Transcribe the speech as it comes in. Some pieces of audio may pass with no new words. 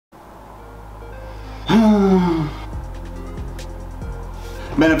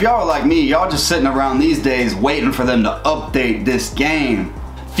Man, if y'all are like me, y'all just sitting around these days waiting for them to update this game.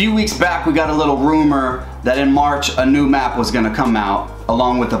 A few weeks back, we got a little rumor that in March, a new map was gonna come out,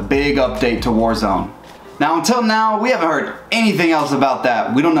 along with a big update to Warzone. Now, until now, we haven't heard anything else about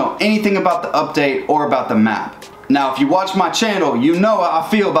that. We don't know anything about the update or about the map. Now, if you watch my channel, you know how I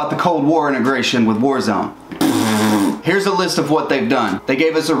feel about the Cold War integration with Warzone. Here's a list of what they've done. They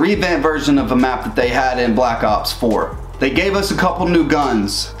gave us a revamped version of a map that they had in Black Ops 4. They gave us a couple new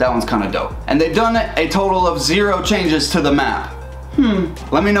guns. That one's kind of dope. And they've done a total of 0 changes to the map.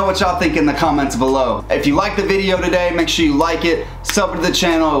 Let me know what y'all think in the comments below. If you liked the video today, make sure you like it, sub to the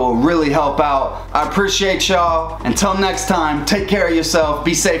channel, it will really help out. I appreciate y'all. Until next time, take care of yourself,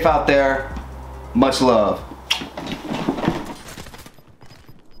 be safe out there. Much love.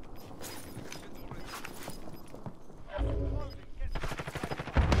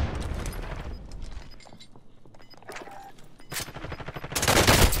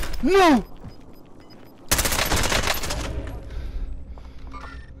 No!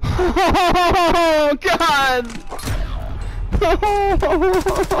 Oh God!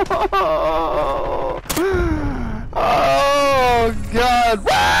 Oh God!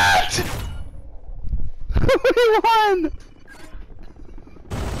 What? We won!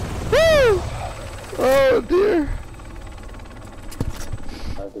 Woo! Oh dear!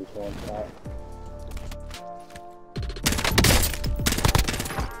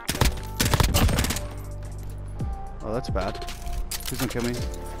 Oh, that's bad. Please don't kill me.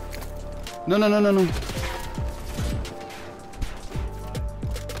 No, no, no, no, no.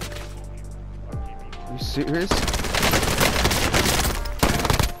 Are you serious?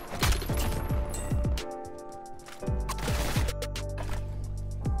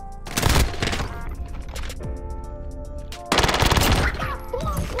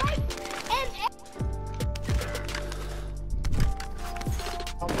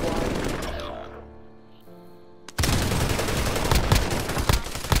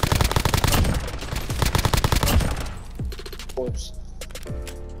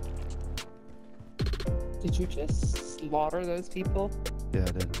 Did you just slaughter those people? Yeah,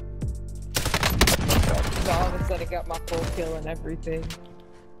 I did. So all of a sudden I got my full kill and everything.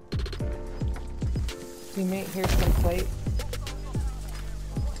 Teammate, here's some plate.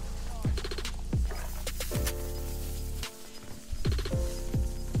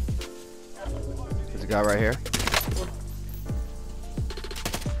 There's a guy right here.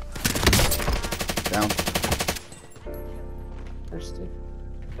 Down. Thirsty.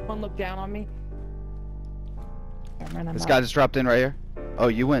 One look down on me. This guy just dropped in right here. Oh,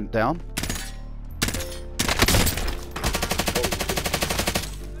 you went down?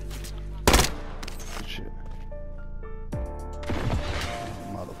 Good shit.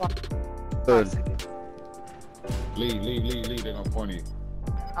 Good. Leave, they're gonna point you.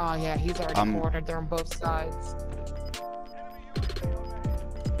 Oh yeah, he's already cornered. They're on both sides.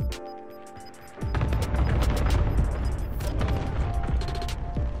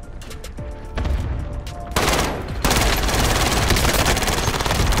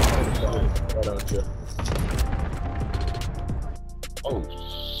 Oh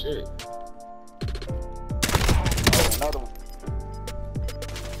shit. Oh, another one.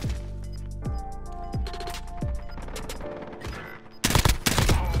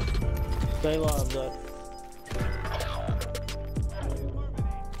 Stay alive, Zach.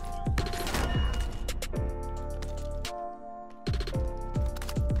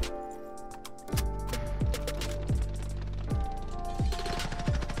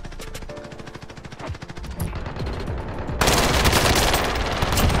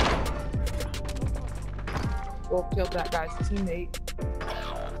 Wolf killed that guy's teammate.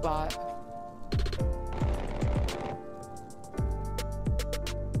 But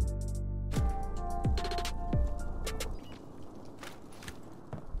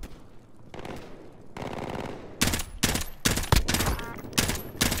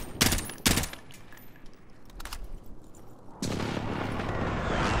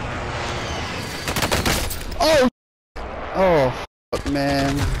Oh! Oh, fuck,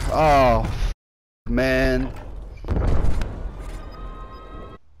 man. Oh, fuck, man.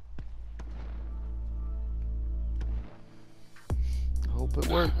 I hope it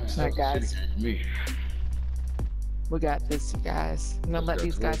works. Alright, guys. Me. We got this, you guys. I'm gonna let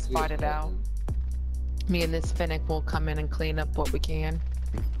these guys fight it out. Me and this Finnick will come in and clean up what we can.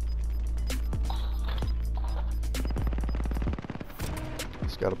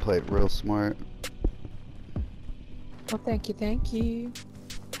 Just gotta play it real smart. Well, thank you, thank you.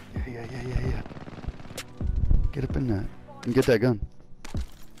 Yeah. Get up in that and get that gun.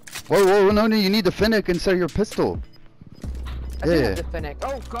 Whoa, whoa, no, you need the Fennec instead of your pistol. I do have the Fennec.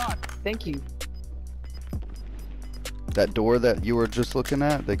 Oh god, thank you. That door that you were just looking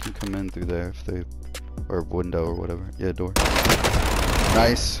at, they can come in through there if they, or window or whatever. Yeah, door.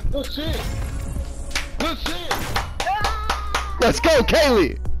 Nice. Good shit. Good shit. Let's go,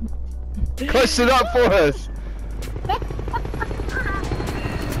 Kaylee. Clutched it up for us.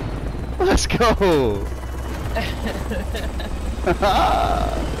 Let's go.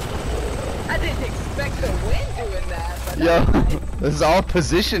 I didn't expect to win doing that, but Yo, that's nice. this is all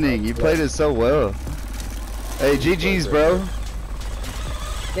positioning. You played it so well. Hey, GG's, bro.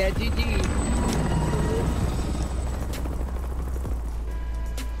 Yeah, GG.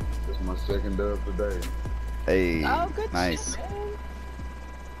 This is my second dub today. Hey, Oh, good nice. shit, man.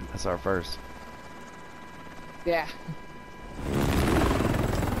 That's our first. Yeah.